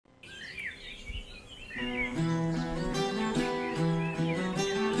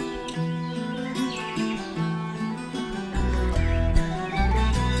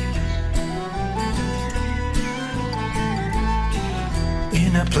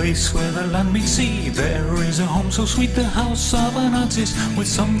place where the land meets sea. There is a home so sweet, the house of an artist, with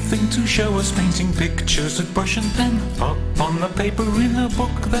something to show us, painting pictures with brush and pen. Up on the paper in a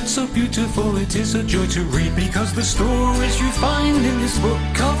book that's so beautiful, it is a joy to read, because the stories you find in this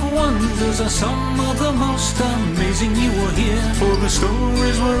book of wonders are some of the most amazing you will hear. For the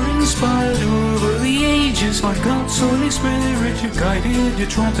stories were inspired over the ages by God's Holy Spirit who guided your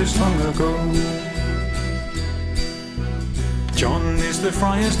travels long ago. John is the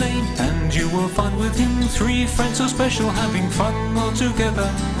friar's name, and you will find with him 3 friends so special, having fun all together.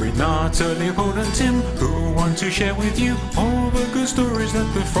 Renata, Leopold and Tim, who want to share with you all the good stories that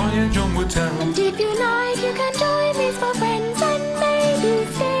the Friar John would tell. And if you like, you can join these 4 friends and maybe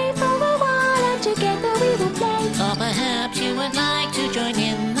stay for a while, and together we will play. Or perhaps you would like to join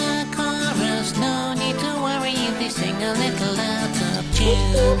in the chorus. No need to worry if they sing a little out of If you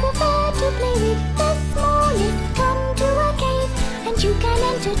tune. prefer to play with the smallest, come to a cave and you can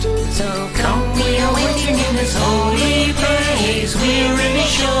enter too. So come, we are waiting in this holy place. We're really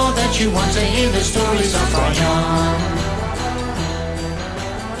sure that you want to hear the stories of Friar.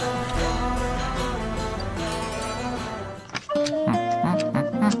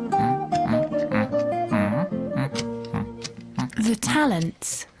 The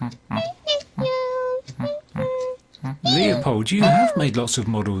talents. Leopold, you have made lots of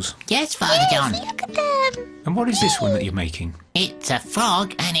models. Yes, Father John. Look at them. And what is this one that you're making? It's a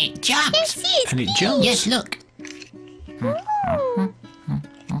frog and it jumps. And it jumps? Yes, look.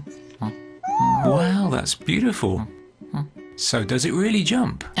 Wow, that's beautiful. So does it really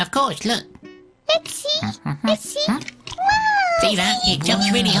jump? Of course, look. Let's see. Let's see. Wow. See that? It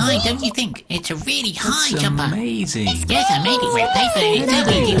jumps really high, don't you think? It's a really high It's jumper. amazing. Yes, I made it with paper. It's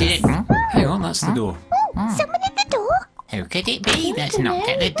so easy to do. Hang on, that's the door. Someone at the door. Who could it be that's knocked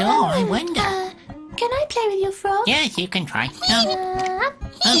at the door? I wonder. Can I play with your frog? Yes, you can try. Up.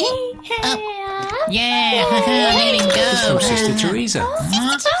 Yeah, let him Oh, go. Sister Teresa.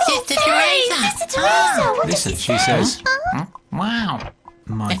 Sister Teresa. Sister Teresa, what does Listen, it she say? says, Wow.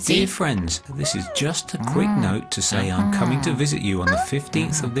 my Let's dear see. friends, this is just a quick note to say I'm coming to visit you on the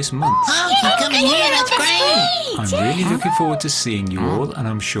 15th of this month. Oh, she's coming here. That's great. I'm really looking forward to seeing you all, and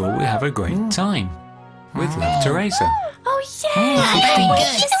I'm sure we'll have a great time. With love, Teresa. Oh, yeah. Very To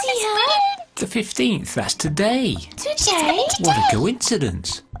good. see her. The 15th, that's today. Today? What a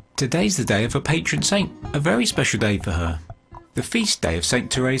coincidence. Today's the day of a patron saint, a very special day for her. The feast day of Saint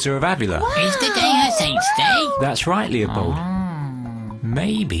Teresa of Avila. Is the day her saint's day? That's right, Leopold.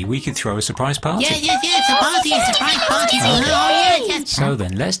 Maybe we could throw a surprise party. Yes. A party, a surprise party. Oh, yes. So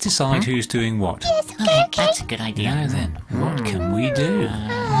then, let's decide who's doing what. Okay, that's a good idea. Now then, what can we do?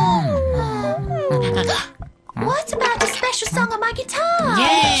 What about a special song on my guitar?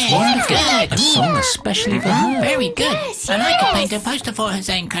 Yes, A good. song especially for her. Very good. Yes, And I could yes. paint a poster for her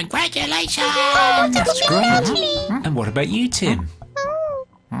saying, congratulations. That's great. And what about you, Tim?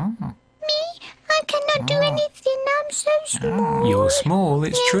 Me? I cannot do anything. I'm so small. You're small,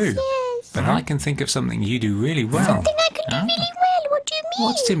 it's true. Yes. But I can think of something you do really well. Something I can do really well. What do you mean?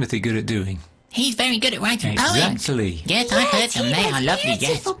 What's Timothy good at doing? He's very good at writing poems. Exactly. Yes, I've heard them. They are lovely,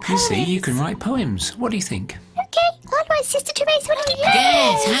 yes. Beautiful You see, you poems. can write poems. What do you think? Okay, all right, Sister Teresa. What do you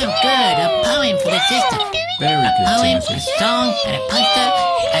Yes, how good. A poem for the sister. Very good, Poem, a Timothy. song, and a poster.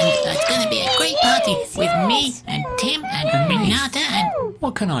 And it's going to be a great party with me and Tim and Renata and...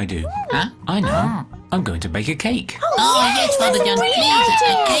 What can I do? Huh? I know. I'm going to bake a cake. Oh, yes, Father John, please.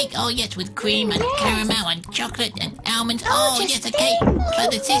 A cake. Oh, yes, with cream and caramel and chocolate and almonds. Oh, yes, a cake for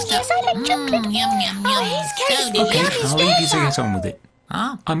the sister. Yes, I like chocolate. Yum, yum, yum. So Okay, delicious. I'll leave you to get on with it.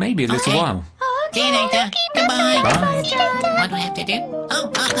 Oh, I may be a little Okay. while. see you later. Goodbye. Bye. What do I have to do?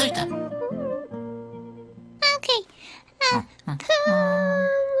 Oh, our poster. Okay.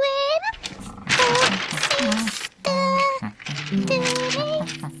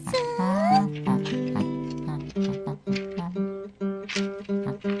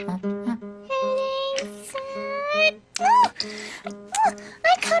 Poem for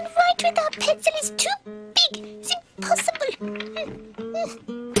I can't write without pencil. It's too big. It's impossible.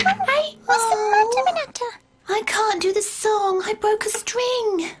 Hey, what's the matter, Renata? I can't do the song. I broke a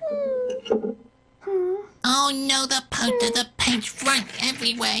string. Oh no, the poster, the paint's run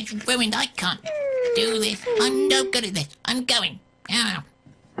everywhere. It's ruined. I can't do this. I'm no good at this. I'm going. Ah.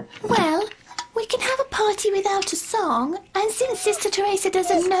 Well, we can have a party without a song, and since Sister Teresa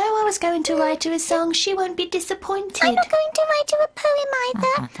doesn't know I was going to write her a song, she won't be disappointed. I'm not going to write her a poem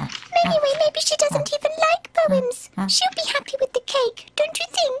either. Anyway, maybe she doesn't even like poems. She'll be happy with the cake, don't you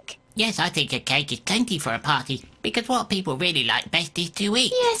think? Yes, I think a cake is plenty for a party, because what people really like best is to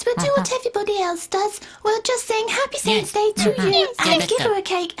eat. Yes, we'll do what everybody else does. We'll just sing Happy Saints Day to you Yeah, and let's give go. her a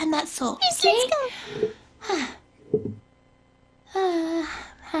cake, and that's all. Yes, See? let's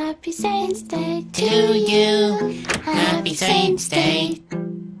Happy Saints Day To you, Happy Saints Day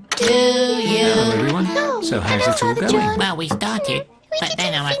to you. Hello, everyone. Oh, So how's hello, it all Father going? John. Well, we started, but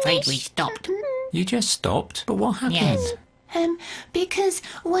then I'm afraid we stopped. You just stopped? But what happened? Yes. Because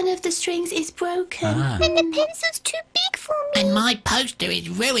one of the strings is broken. Ah. And the pencil's too big for me. And my poster is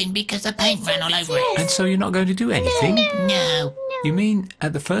ruined because the paint ran all over it. And so you're not going to do anything? No. You mean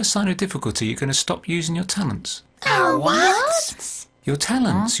at the first sign of difficulty you're going to stop using your talents? Oh, what? Your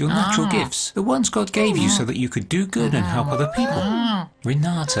talents, your natural gifts, the ones God gave you so that you could do good and help other people.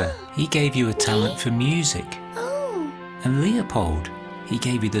 Renata, he gave you a talent for music. Oh, And Leopold, he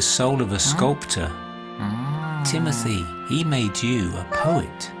gave you the soul of a sculptor. Timothy, he made you a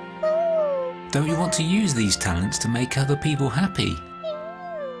poet. Don't you want to use these talents to make other people happy?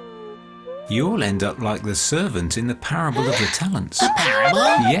 You'll end up like the servant in the parable of the talents. Parable?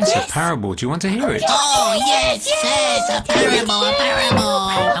 Yes, a parable. Do you want to hear it? Oh, yes, a parable, a parable.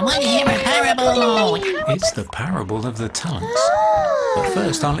 I want to hear a parable. It's the parable of the talents. But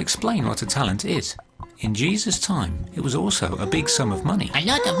first, I'll explain what a talent is. In Jesus' time, it was also a big sum of money. A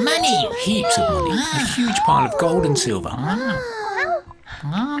lot of money. Heaps of money. A huge pile of gold and silver.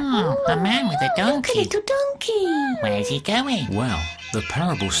 Oh, a man with a a donkey. little donkey. Where's he going? Well, the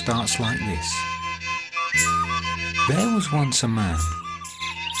parable starts like this. There was once a man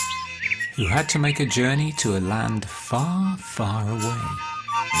who had to make a journey to a land far, far away.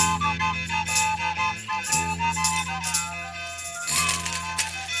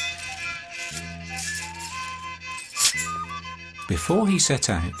 Before he set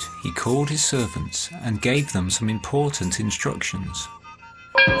out, he called his servants and gave them some important instructions.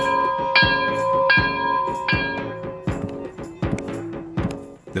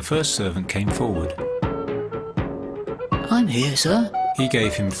 The first servant came forward. I'm here, sir. He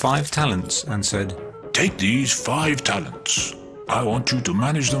gave him 5 talents and said, Take these 5 talents. I want you to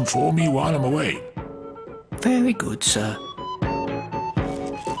manage them for me while I'm away. Very good, sir.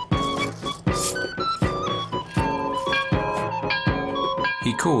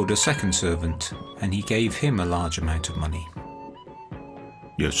 He called a second servant and he gave him a large amount of money.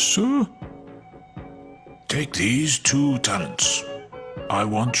 Yes, sir. Take these 2 talents. I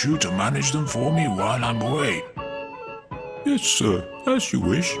want you to manage them for me while I'm away. Yes, sir, as you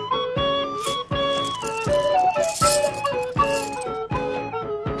wish.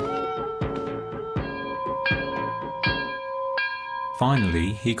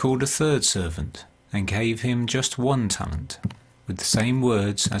 Finally, he called a third servant and gave him just 1 talent, with the same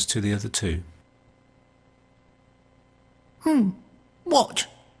words as to the other 2. What?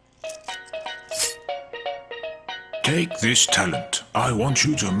 Take this talent. I want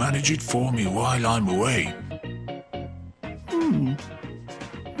you to manage it for me while I'm away.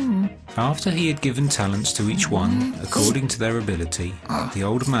 After he had given talents to each one, according to their ability, the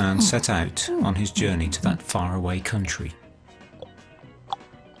old man set out on his journey to that faraway country.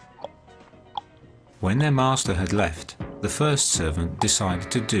 When their master had left, the first servant decided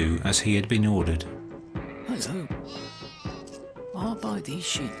to do as he had been ordered. Hello. I'll buy these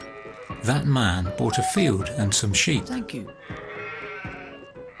sheep. That man bought a field and some sheep. Thank you.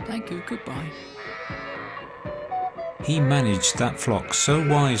 Thank you. Goodbye. He managed that flock so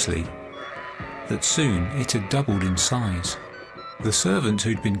wisely that soon it had doubled in size. The servant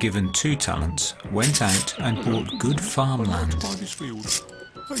who'd been given 2 talents went out and bought good farmland. Buy this field.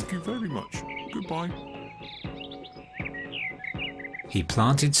 Thank you very much. Goodbye. He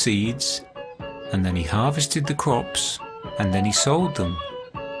planted seeds, and then he harvested the crops, and then he sold them.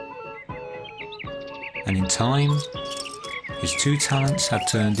 And in time, his 2 talents had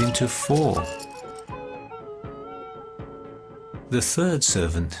turned into 4. The third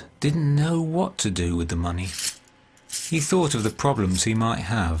servant didn't know what to do with the money. He thought of the problems he might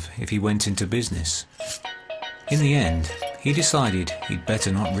have if he went into business. In the end, he decided he'd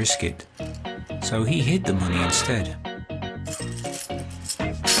better not risk it, so he hid the money instead.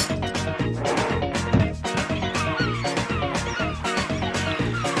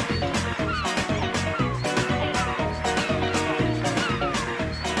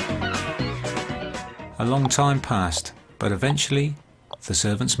 A long time passed, but eventually the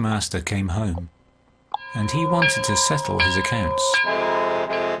servant's master came home, and he wanted to settle his accounts.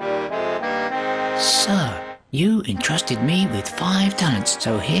 Sir, you entrusted me with 5 talents,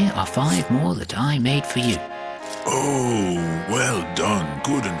 so here are 5 more that I made for you. Oh, well done,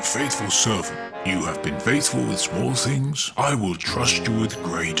 good and faithful servant. You have been faithful with small things. I will trust you with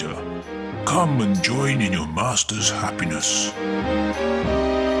greater. Come and join in your master's happiness.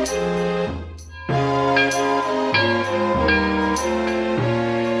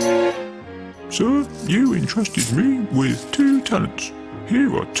 Sir, you entrusted me with 2 talents.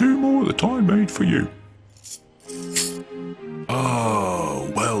 Here are 2 more that I made for you. Ah,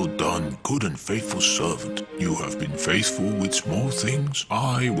 well done, good and faithful servant. You have been faithful with small things.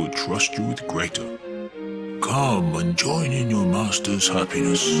 I will trust you with greater. Come and join in your master's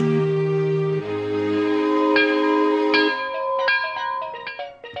happiness.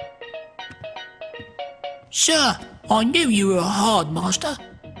 Sir, I knew you were a hard master.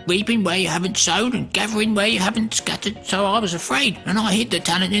 Reaping where you haven't sown and gathering where you haven't scattered, so I was afraid, and I hid the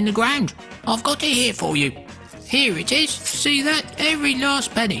talent in the ground. I've got it here for you. Here it is. See that? Every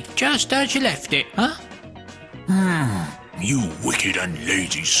last penny, just as you left it, huh? You wicked and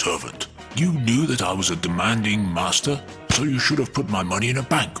lazy servant. You knew that I was a demanding master, so you should have put my money in a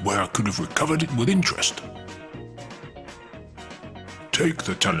bank where I could have recovered it with interest. Take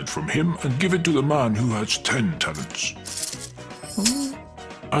the talent from him and give it to the man who has 10 talents.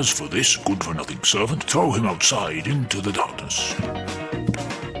 As for this good-for-nothing servant, throw him outside into the darkness.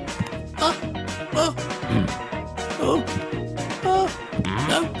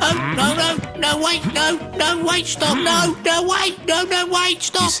 No, wait, stop, no, wait,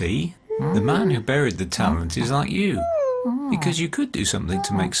 stop. You see, the man who buried the talent is like you. Because you could do something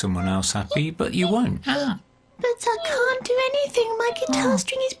to make someone else happy, but you won't. But I can't do anything. My guitar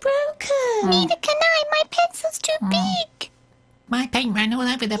string is broken. Neither can I. My pencil's too big. My paint ran all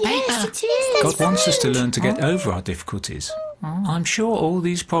over the paper. Yes, it is. God wants us to learn to get over our difficulties. I'm sure all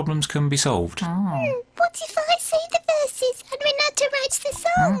these problems can be solved. What if I say the verses and Renata writes the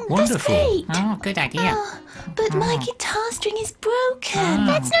song? Wonderful. Great. Oh, good idea. But my guitar string is broken.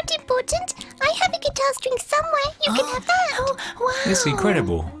 That's not important. I have a guitar string somewhere. You can have that. Oh, wow. It's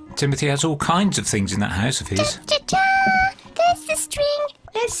incredible. Timothy has all kinds of things in that house of his. Ta-ta! There's the string.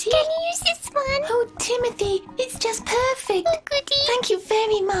 Let's see. Can you use this one? Oh, Timothy, it's just perfect. Oh, goody. Thank you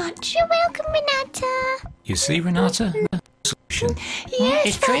very much. You're welcome, Renata. You see, Renata? Solution. Yes,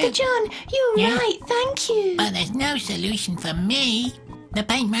 It's Father true. John, you're Yeah. right. Thank you. But there's no solution for me. The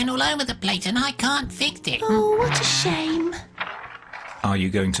paint ran all over the place and I can't fix it. Oh, what a shame. Are you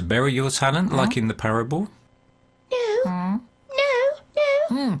going to bury your talent like in the parable? No.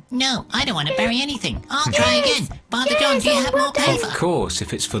 No, I don't want to bury anything. I'll try again. Father John, do you have more Of paper? course,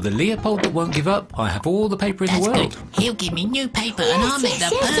 if it's for the Leopold that won't give up, I have all the paper in That's the world. good. He'll give me new paper and I'll make yes,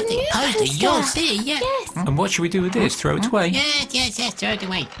 the yes, a perfect new poster. poster. You'll see, yeah. Yes. And what should we do with this? Throw it away? Yes, throw it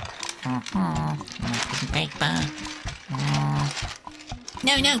away. Paper.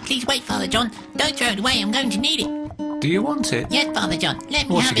 No, please wait, Father John. Don't throw it away, I'm going to need it. Do you want it? Yes, Father John, let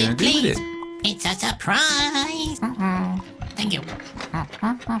me What's have he it, going to do please. with it? It's a surprise. Thank you.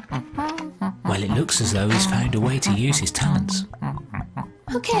 Well, it looks as though he's found a way to use his talents.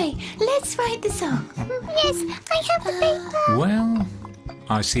 Okay, let's write the song. Yes, I have the paper. Well,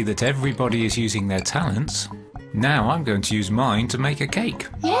 I see that everybody is using their talents. Now I'm going to use mine to make a cake.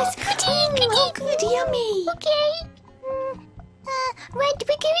 Yes, goody. Oh, good, yummy. Okay. Right,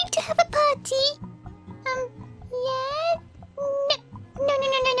 we're going to have a party. Yeah. No.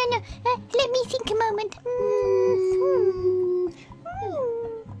 Let me think a moment.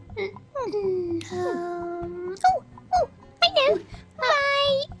 Oh, I know.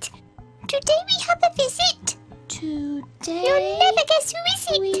 Right. Today we have a visit. Today You'll never guess who is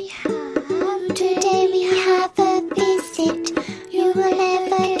it. Today we have a visit. You will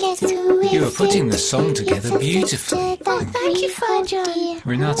never guess who is it. You are putting the song together It's a beautifully. sister that thank you, Father John.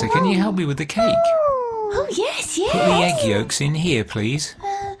 Renata, can you help me with the cake? Oh, yes. Put the egg yolks in here, please.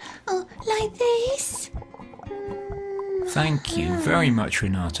 Like this. Thank you very much,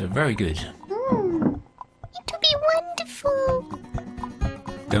 Renata. Very good. It will be wonderful.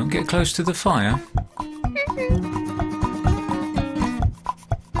 Don't get close to the fire.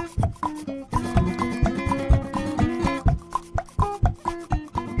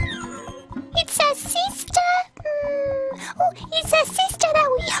 It's our sister. Oh, it's our sister that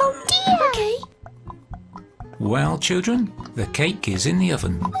we hold dear. Okay. Well, children, the cake is in the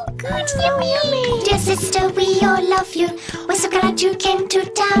oven. Good, yummy. Dear sister, we all love you. We're so glad you came to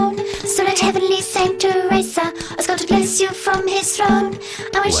town. So let heavenly Saint Teresa ask God to bless you from his throne.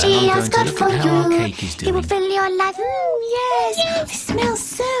 And when she I'm asks going to God look for at how our you, cake is he will doing. fill your life. Yes. It smells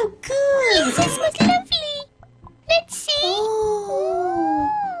so good. This was lovely. Let's see. Oh.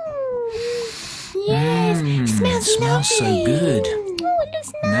 Yes. It smells It smells so lovely. good. Oh, it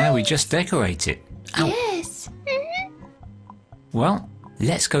looks nice. Now we just decorate it. Ow. Yes. Well,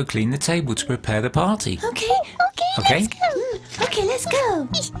 let's go clean the table to prepare the party. Okay. Okay? Let's go. Okay, let's go.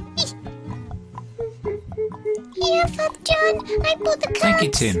 Here, Father John, I bought the cards. Thank you,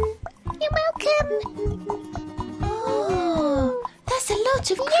 Tim. You're welcome. Oh, that's a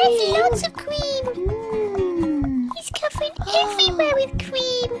lot of cream. Yes, lots of cream. He's covering everywhere with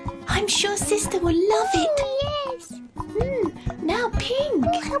cream. I'm sure Sister will love it. Yes. Now pink.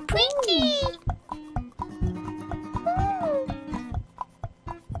 Oh, how pretty.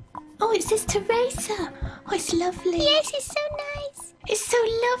 Oh, it says Teresa. Oh, it's lovely. Yes, it's so nice. It's so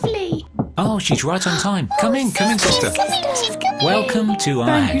lovely. Oh, she's right on time. Come in, sister. She's coming. Welcome to our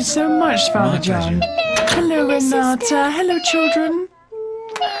Thank you house. so much, Father My John. pleasure. Hello, Renata. Hello, children.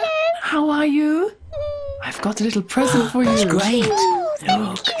 How are you? I've got a little present for you. Great.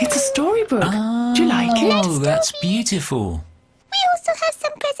 Look, it's a storybook. Do you like it? Oh, that's beautiful. We also have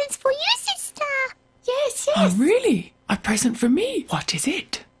some presents for you, sister. Yes. Oh, really? A present for me? What is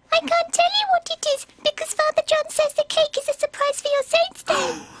it? I can't tell you what it is because Father John says the cake is a surprise for your Saint's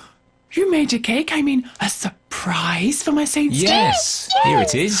Day. You made a cake? I mean, a surprise for my Saint's Day? Yes, here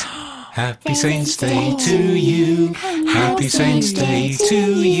it is. Happy Saints' Day to you. Happy Saints' Day to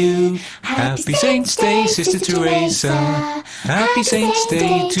you. Happy Saints' Day, Sister Teresa. Happy Saints'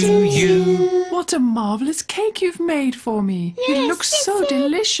 Day to you. What a marvellous cake you've made for me. It looks so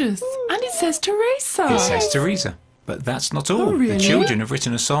delicious. And it says Teresa. It says Teresa. But that's not all. Oh, really? The children have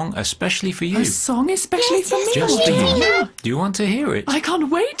written a song especially for you. A song especially for me. Just for you. Yeah. Do you want to hear it? I can't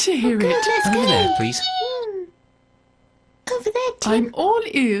wait to hear it. Over there, please. Over there, Tim. I'm all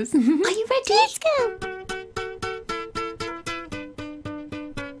ears. Are you ready? Let's go.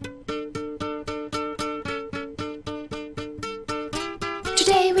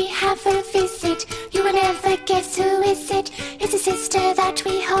 Today we have a visit. You will never guess who is it. It's a sister that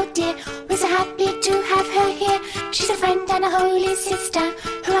we hold dear. We're so happy to have her here. She's a friend and a holy sister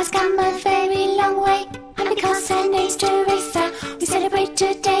who has come a very long way. And because her name's Teresa, we celebrate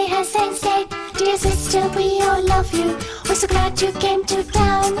today her Saint's Day. Dear sister, we all love you. We're so glad you came to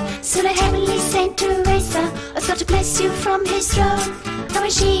town. So the heavenly Saint Teresa has got to bless you from his throne. And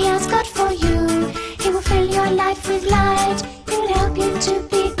when she asks God for you, he will fill your life with light. He will help you to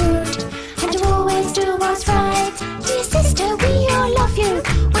be good and to always do what's right. Dear sister, we all love you.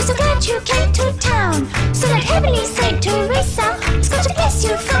 We're so glad you came to town. So that heavenly Saint Teresa has got to bless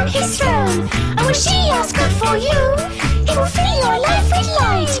you from his throne. And when she asks God for you, he will fill your life with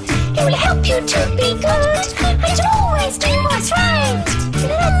light. He will help you to be good and to always do what's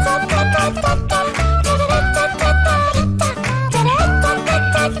right.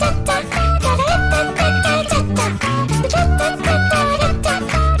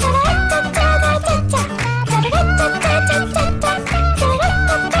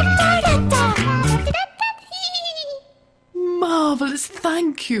 Marvellous,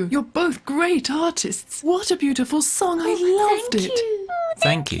 thank you. You're both great artists. What a beautiful song. I loved it.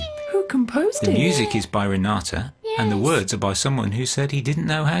 Thank you. Who composed The it? music is by Renata, and the words are by someone who said he didn't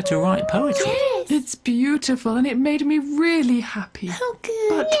know how to write poetry. It's beautiful and it made me really happy. Oh,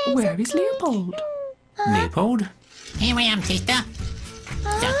 good. But where is Leopold? Leopold? Here I am, sister.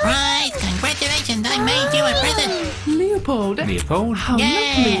 Surprise! Congratulations, I made you a present. Leopold? Leopold? How Yeah,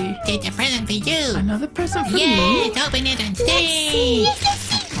 lovely. it's a present for you. Another present for me? Yes, open it and see.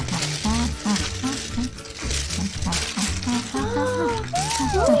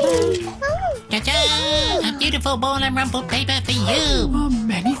 Ta-da! A beautiful ball of rumpled paper for you. Oh,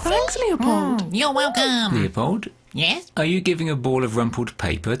 many thanks, Leopold. You're welcome. Leopold? Yes? Are you giving a ball of rumpled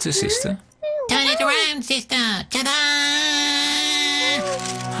paper to sister? Turn it around, sister. Ta-da!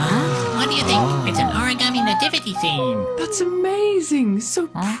 What do you think? It's an origami nativity scene. That's amazing. So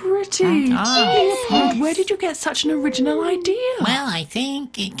pretty. Leopold, where did you get such an original idea? Well, I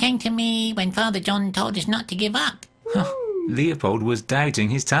think it came to me when Father John told us not to give up. Leopold was doubting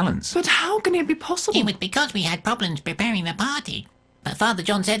his talents. But how can it be possible? It was because we had problems preparing the party. But Father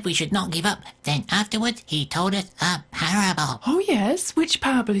John said we should not give up. Then afterwards, he told us a parable. Oh, yes. Which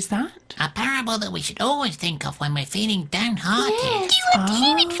parable is that? A parable that we should always think of when we're feeling downhearted.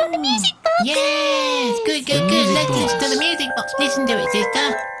 Hear it from the music box. Yes! Good, good, good. Let's listen to the music box. Listen to it,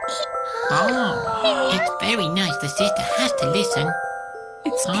 sister. Oh, it's very nice. The sister has to listen.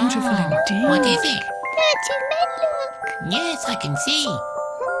 It's beautiful indeed. What is it? That's a man, look. Yes, I can see.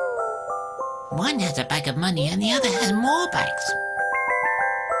 One has a bag of money and the other has more bags.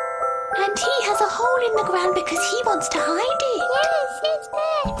 And he has a hole in the ground because he wants to hide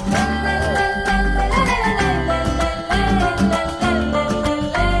it.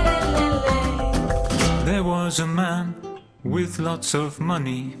 There was a man with lots of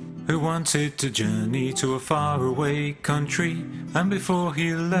money who wanted to journey to a faraway country. And before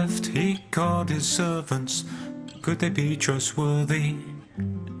he left, he called his servants. Could they be trustworthy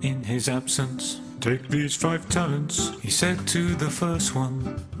in his absence? "Take these 5 talents," he said to the first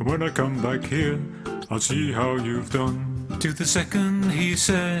one. "When I come back here, I'll see how you've done." To the second he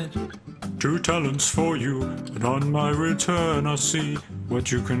said, "2 talents for you, and on my return I'll see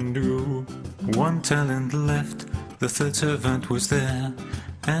what you can do." 1 talent left, the third servant was there,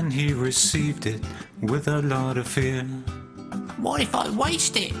 and he received it with a lot of fear. What if I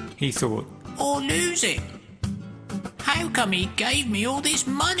waste it? He thought. Or lose it? How come he gave me all this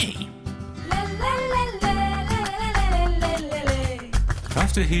money?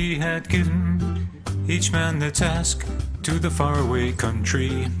 After he had given each man their task to the faraway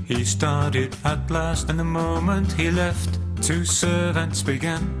country, he started at last, and the moment he left, 2 servants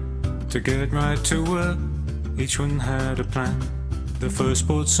began to get right to work. Each one had a plan. The first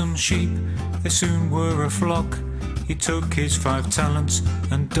bought some sheep, they soon were a flock. He took his 5 talents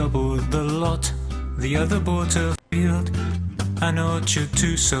and doubled the lot. The other bought a field, an orchard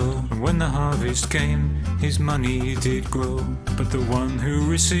to sow, and when the harvest came, his money did grow. But the one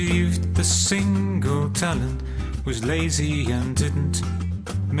who received the single talent was lazy and didn't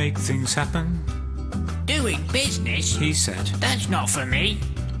make things happen. Doing business? He said. That's not for me.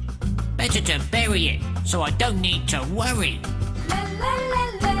 Better to bury it, so I don't need to worry.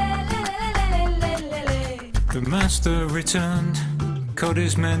 The master returned, called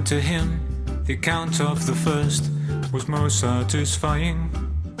his men to him. The account of the first was most satisfying.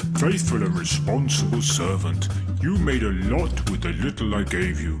 "Faithful and responsible servant, you made a lot with the little I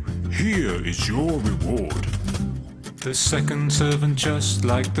gave you. Here is your reward." The second servant, just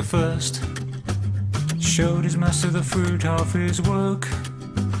like the first, showed his master the fruit of his work.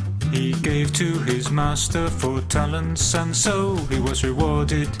 He gave to his master 4 talents, and so he was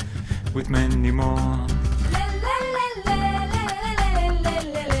rewarded with many more.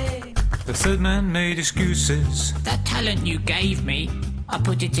 The third man made excuses. That talent you gave me, I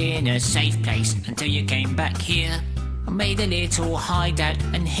put it in a safe place until you came back here. I made a little hideout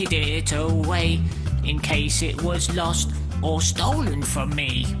and hid it away in case it was lost or stolen from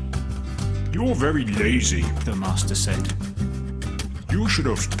me. "You're very lazy," the master said. "You should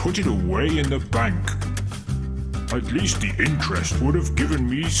have put it away in the bank. At least the interest would have given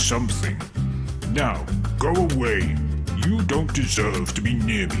me something. Now, go away. You don't deserve to be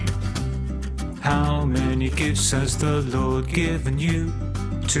near me." How many gifts has the Lord given you?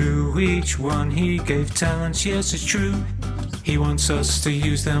 To each one he gave talents, yes, it's true. He wants us to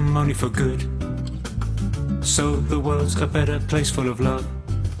use them only for good, so the world's a better place full of love.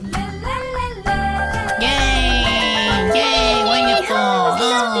 Yay! Yay! Wonderful!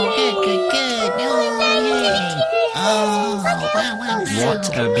 Oh, good. Oh, wow. What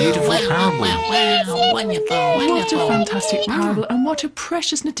a beautiful parable. Wow, wonderful. What a fantastic parable, and what a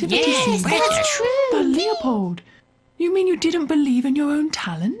precious nativity Yes, scene. that's true. But Leopold, you mean you didn't believe in your own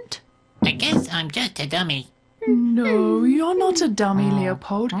talent? I guess I'm just a dummy. No, you're not a dummy,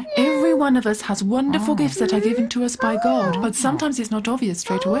 Leopold. Every one of us has wonderful gifts that are given to us by God, but sometimes it's not obvious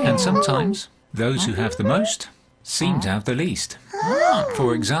straight away. And sometimes those who have the most seem to have the least.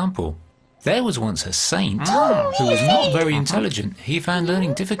 For example, there was once a saint who was not very intelligent. He found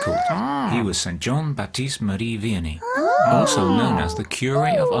learning difficult. He was St. John Baptiste Marie Vianney, also known as the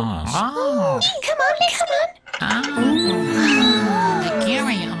Curé of Ars. Come on. The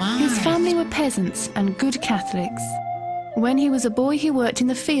Curry of Ars. His family were peasants and good Catholics. When he was a boy, he worked in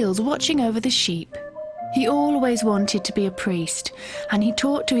the fields watching over the sheep. He always wanted to be a priest, and he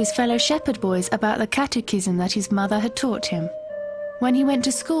talked to his fellow shepherd boys about the catechism that his mother had taught him. When he went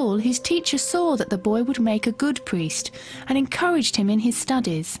to school, his teacher saw that the boy would make a good priest and encouraged him in his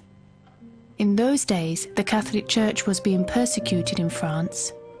studies. In those days, the Catholic Church was being persecuted in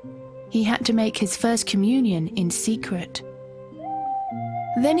France. He had to make his first communion in secret.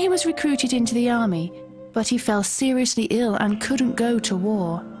 Then he was recruited into the army, but he fell seriously ill and couldn't go to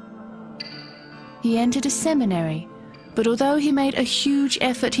war. He entered a seminary, but although he made a huge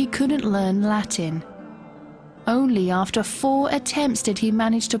effort, he couldn't learn Latin. Only after 4 attempts did he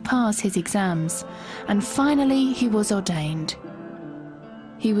manage to pass his exams, and finally he was ordained.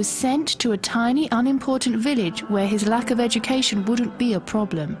 He was sent to a tiny, unimportant village where his lack of education wouldn't be a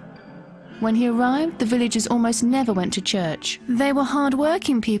problem. When he arrived, the villagers almost never went to church. They were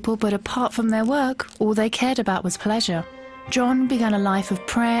hard-working people, but apart from their work, all they cared about was pleasure. John began a life of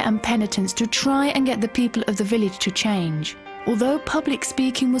prayer and penitence to try and get the people of the village to change. Although public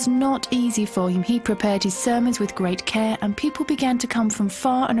speaking was not easy for him, he prepared his sermons with great care, and people began to come from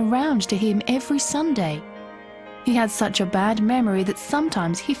far and around to hear him every Sunday. He had such a bad memory that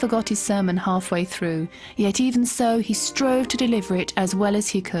sometimes he forgot his sermon halfway through, yet even so he strove to deliver it as well as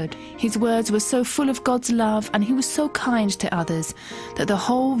he could. His words were so full of God's love and he was so kind to others that the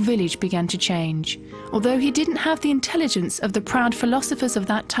whole village began to change. Although he didn't have the intelligence of the proud philosophers of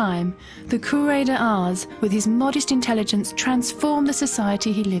that time, the Curé de Ars, with his modest intelligence, transformed the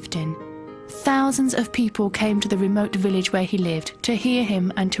society he lived in. Thousands of people came to the remote village where he lived to hear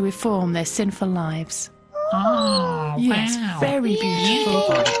him and to reform their sinful lives. Oh, Yes, wow. very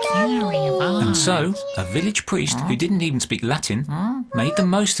beautiful. And so, a village priest who didn't even speak Latin made the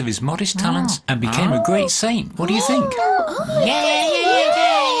most of his modest talents and became a great saint. What do you think?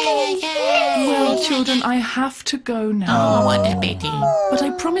 Well, children, I have to go now. Oh, what a pity. But I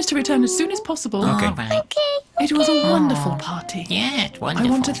promise to return as soon as possible. Okay. All right. It was a wonderful party. Yeah, it's I wonderful.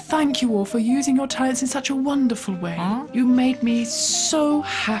 want to thank you all for using your talents in such a wonderful way. You made me so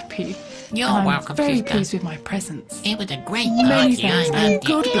happy. You're and I'm welcome, very sister. pleased with my presents. It was a great Many party. thanks, I and loved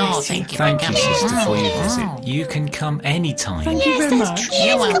God it. bless Oh, you. thank you Thank for you, coming. sister, for your Oh. visit. You can come anytime. Thank you very much.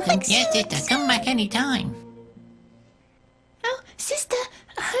 You're welcome. Yes, sister, come back any time. Oh, sister,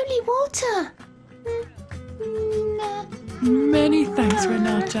 holy water. Many thanks,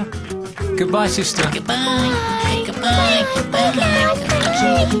 Renata. Goodbye, sister. Goodbye. Goodbye.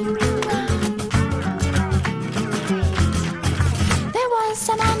 Goodbye. There was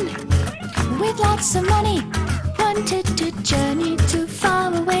a man with lots of money, wanted to journey to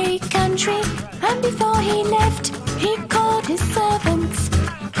faraway country. And before he left, he called his servants.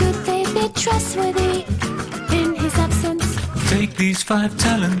 Could they be trustworthy in his absence? Take these 5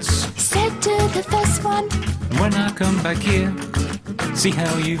 talents. He said to the first one, When I come back here, see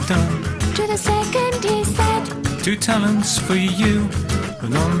how you've done. to the second he said, 2 talents for you.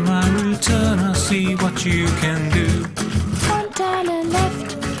 And on my return, I'll see what you can do. one talent left.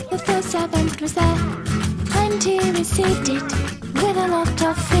 The first servant was there, and he received it with a lot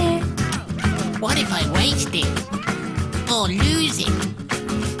of fear. What if I waste it? Or lose it?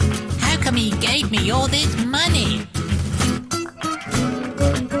 How come he gave me all this money?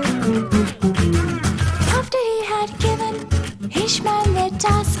 After he had given each man their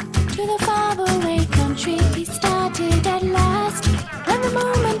task, to the faraway country he started at last. And the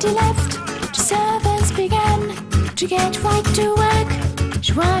moment he left, the servants began to get right to work.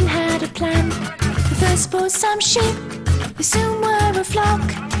 Each one had a plan. The first bought some sheep, they soon were a flock.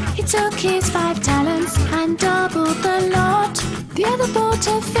 He took his 5 talents and doubled the lot. The other bought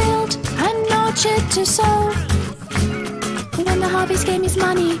a field, an orchard to sow. When the harvest came, his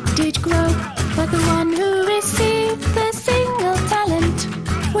money did grow. But the one who received the single talent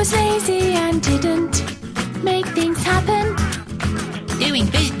was lazy and didn't make things happen. Doing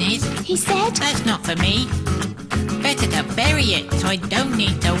business? He said, That's not for me. Better to bury it so I don't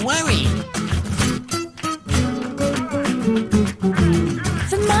need to worry.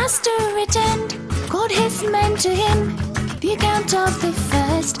 the master returned, called his men to him. The account of the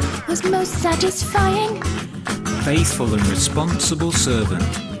first was most satisfying. Faithful and responsible servant.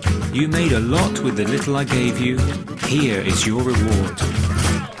 You made a lot with the little I gave you. Here is your reward.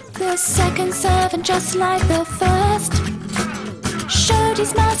 The second servant, just like the first, showed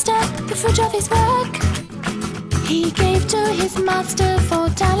his master the fruit of his work. He gave to his master 4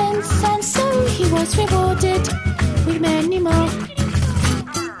 talents, and so he was rewarded with many more.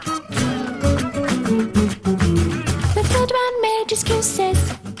 The third man made excuses.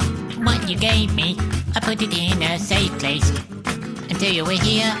 What you gave me, I put it in a safe place. Until you were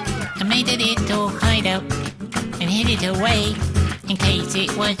here, I made a little hideout and hid it away in case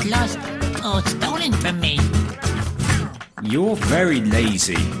it was lost or stolen from me. You're very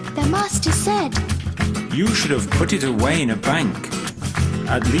lazy. The master said, You should have put it away in a bank.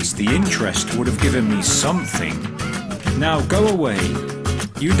 At least the interest would have given me something. Now go away.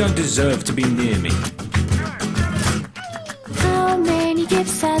 You don't deserve to be near me. how many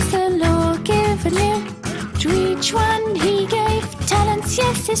gifts has the Lord given you? To each one he gave talents,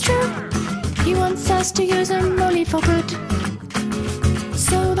 yes, it's true. He wants us to use them only for good,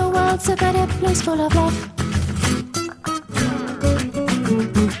 so the world's a better place full of love.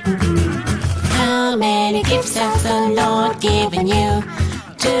 How many gifts has the Lord given you?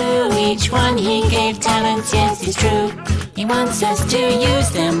 To each one he gave talents, yes, it's true. He wants us to use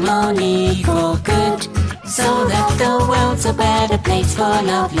them only for good, so that the world's a better place full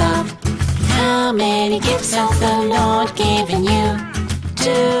of love. How many gifts has the Lord given you?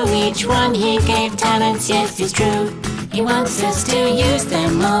 To each one he gave talents, yes, it's true. He wants us to use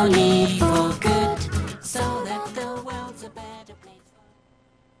them only for good.